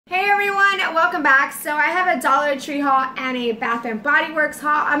welcome back. So I have a Dollar Tree haul and a Bath & Body Works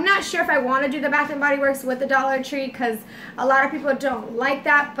haul. I'm not sure if I want to do the Bath & Body Works with the Dollar Tree because a lot of people don't like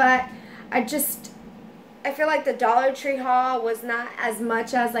that, but I feel like the Dollar Tree haul was not as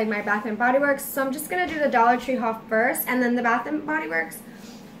much as like my Bath & Body Works, so I'm just going to do the Dollar Tree haul first and then the Bath & Body Works.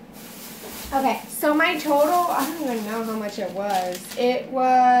 Okay, so my total, I don't even know how much it was. It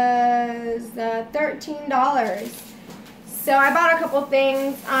was $13. So I bought a couple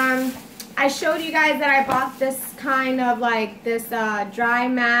things. I showed you guys that I bought this kind of like this dry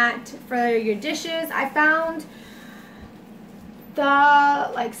mat for your dishes. I found the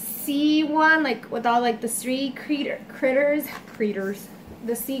like sea one, like with all like the sea critters.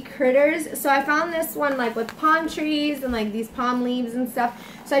 The sea critters. So I found this one like with palm trees and like these palm leaves and stuff.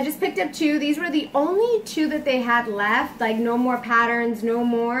 So I just picked up two. These were the only two that they had left. Like no more patterns, no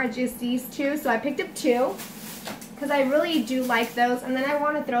more, just these two. So I picked up two because I really do like those. And then I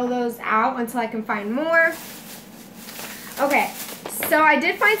want to throw those out until I can find more. Okay, so I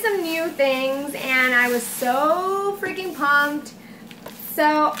did find some new things and I was so freaking pumped.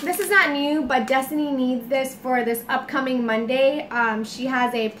 So this is not new, but Destiny needs this for this upcoming Monday. She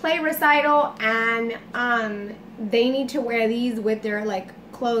has a play recital and they need to wear these with their like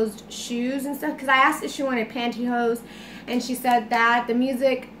closed shoes and stuff. Because I asked if she wanted pantyhose and she said that the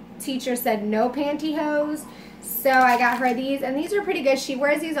music teacher said no pantyhose. So I got her these and these are pretty good. She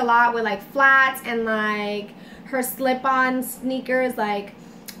wears these a lot with like flats and like her slip-on sneakers, like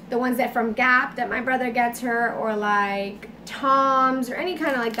the ones that from Gap that my brother gets her, or like Tom's or any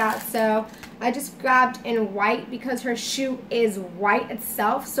kind of like that. So I just grabbed in white because her shoe is white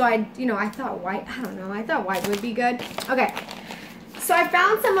itself. So I thought white, I don't know, I thought white would be good. Okay, so I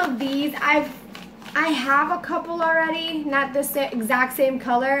found some of these. I have a couple already, not the exact same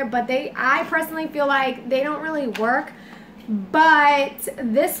color, but I personally feel like they don't really work. But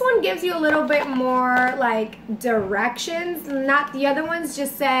this one gives you a little bit more like directions. Not the other ones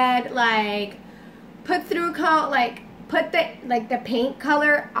just said like put through comb, like put the paint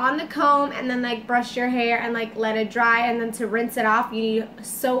color on the comb and then like brush your hair and like let it dry, and then to rinse it off you need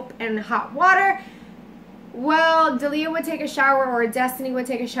soap and hot water. Well, Delia would take a shower or Destiny would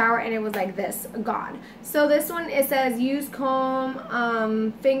take a shower and it was like this, gone. So this one, it says use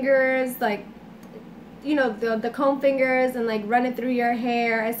comb fingers, like the comb fingers, and like run it through your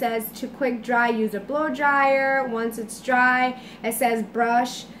hair. It says to quick dry use a blow dryer. Once it's dry, it says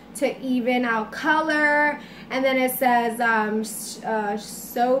brush to even out color, and then it says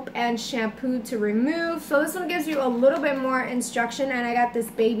soap and shampoo to remove. So this one gives you a little bit more instruction, and I got this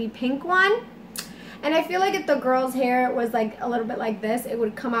baby pink one. And I feel like if the girl's hair was like a little bit like this, it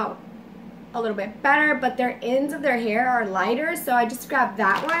would come out a little bit better, but their ends of their hair are lighter, so I just grabbed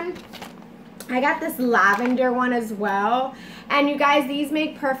that one. I got this lavender one as well. And you guys, these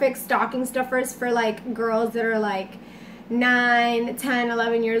make perfect stocking stuffers for like girls that are like 9, 10,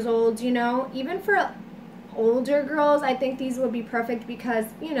 11 years old, Even for older girls, I think these would be perfect because,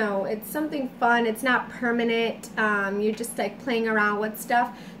 it's something fun. It's not permanent. You're just like playing around with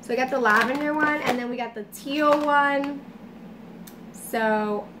stuff. So I got the lavender one, and then we got the teal one.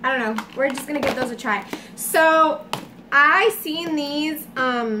 So, I don't know. We're just going to give those a try. So, I seen these,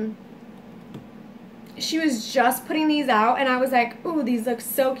 she was just putting these out, and I was like, ooh, these look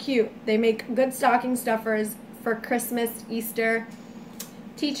so cute. They make good stocking stuffers for Christmas, Easter,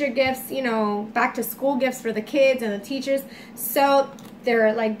 teacher gifts, back to school gifts for the kids and the teachers. So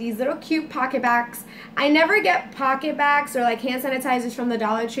they're like these little cute pocket bags. I never get pocket bags or like hand sanitizers from the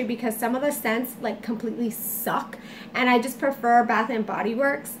Dollar Tree because some of the scents like completely suck, and I just prefer Bath & Body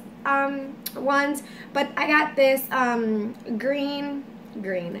Works ones. But I got this green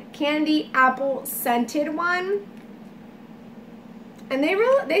candy apple scented one, and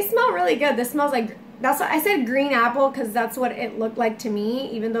they smell really good. This smells like, that's what I said, green apple, because that's what it looked like to me,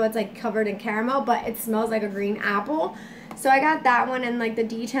 even though it's like covered in caramel, but it smells like a green apple. So I got that one, and like the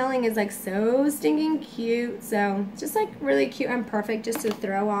detailing is like so stinking cute. So just like really cute and perfect just to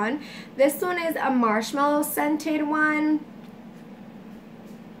throw on. This one is a marshmallow scented one.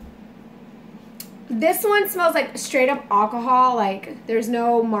 This one smells like straight up alcohol, like there's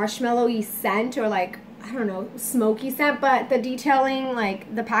no marshmallowy scent or like, I don't know, smoky scent, but the detailing,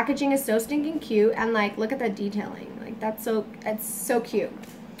 like the packaging is so stinking cute, and like look at the detailing, like it's so cute.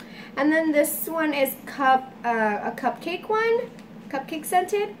 And then this one is a cupcake one, cupcake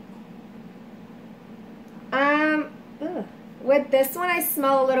scented. With this one I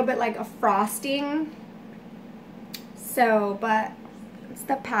smell a little bit like a frosting. So, but it's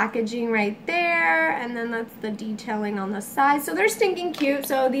the packaging right there, and then that's the detailing on the side. So they're stinking cute.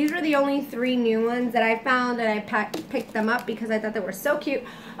 So these were the only 3 new ones that I found, and I picked them up because I thought they were so cute.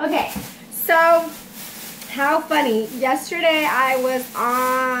 Okay, So, how funny. Yesterday I was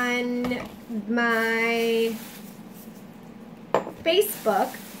on my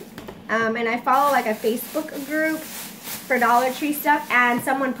Facebook, and I follow like a Facebook group for Dollar Tree stuff, and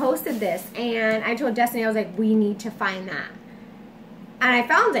someone posted this, and I told Destiny, I was like, we need to find that. And I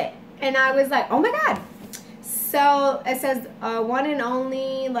found it, and I was like, oh my god. So it says one and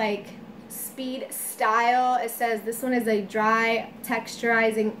only like Speed Style. It says this one is a dry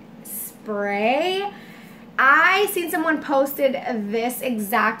texturizing spray. I seen someone posted this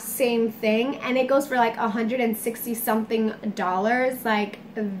exact same thing, and it goes for like $160 something. Like,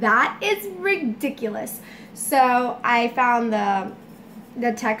 that is ridiculous. So I found the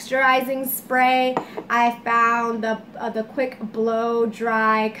texturizing spray. I found the quick blow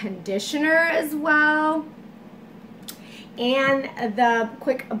dry conditioner as well, and the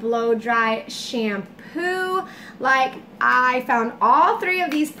quick blow dry shampoo. Like, I found all three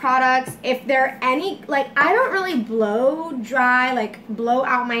of these products. If there are any, like, I don't really blow dry, like blow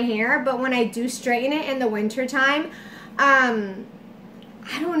out my hair, but when I do straighten it in the winter time,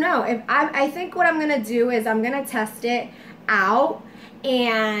 I don't know, if I think what I'm gonna do is I'm gonna test it out,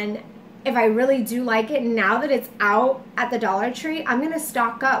 and if I really do like it, now that it's out at the Dollar Tree, I'm gonna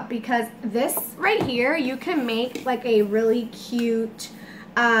stock up, because this right here, you can make like a really cute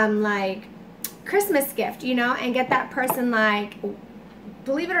like Christmas gift, you know, and get that person, like,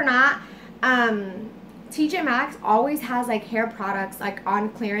 believe it or not, TJ Maxx always has like hair products like on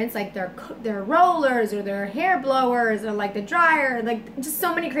clearance, like their rollers or their hair blowers or like the dryer, like just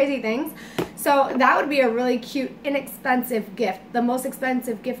so many crazy things. So that would be a really cute, inexpensive gift. The most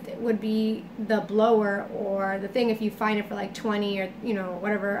expensive gift would be the blower or the thing if you find it for like 20 or, you know,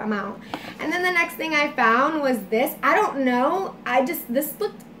 whatever amount. And then the next thing I found was this. I don't know, this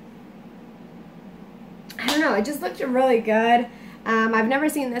looked, I don't know, it just looked really good. I've never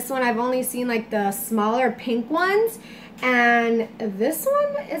seen this one. I've only seen like the smaller pink ones, and this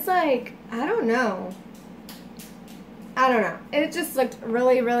one is like, I don't know. It just looked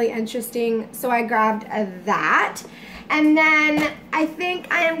really, really interesting, so I grabbed that. And then I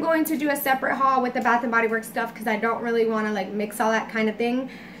think I am going to do a separate haul with the Bath & Body Works stuff, because I don't really want to like mix all that kind of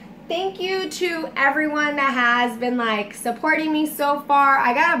thing. Thank you to everyone that has been like supporting me so far.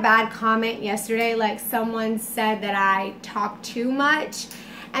 I got a bad comment yesterday, like someone said that I talk too much,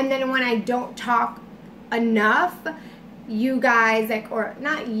 and then when I don't talk enough, you guys, like, or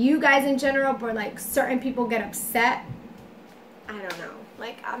not you guys in general, but like certain people get upset. I don't know,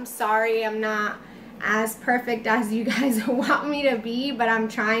 like, I'm sorry, I'm not as perfect as you guys want me to be, but I'm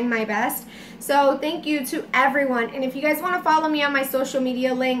trying my best. So thank you to everyone. And if you guys want to follow me on my social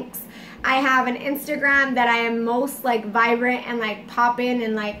media links, I have an Instagram that I am most like vibrant and like pop in,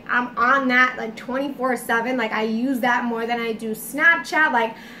 and like I'm on that like 24/7. Like, I use that more than I do Snapchat.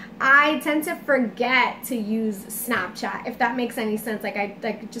 Like, I tend to forget to use Snapchat, if that makes any sense. Like, I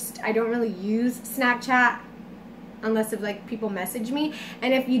don't really use Snapchat unless if like people message me.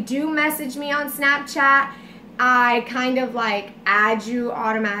 And if you do message me on Snapchat, I kind of like add you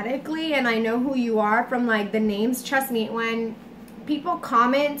automatically, and I know who you are from like the names. Trust me, when people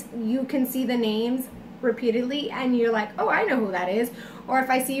comment, you can see the names repeatedly, and you're like, oh, I know who that is. Or if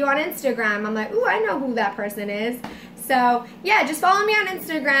I see you on Instagram, I'm like, ooh, I know who that person is. So yeah, just follow me on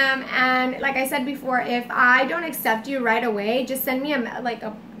Instagram, and like I said before, if I don't accept you right away, just send me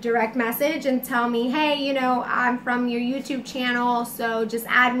a direct message and tell me, hey, you know, I'm from your YouTube channel, so just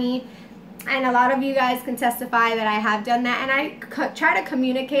add me. And a lot of you guys can testify that I have done that, and I try to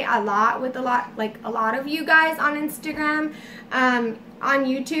communicate a lot with a lot of you guys on Instagram. On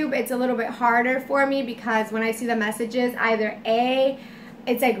YouTube, it's a little bit harder for me, because when I see the messages, either A,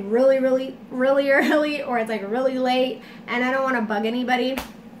 it's like really, really, really early, or it's like really late, and I don't want to bug anybody.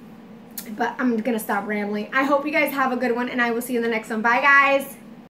 But I'm gonna stop rambling. I hope you guys have a good one, and I will see you in the next one. Bye, guys.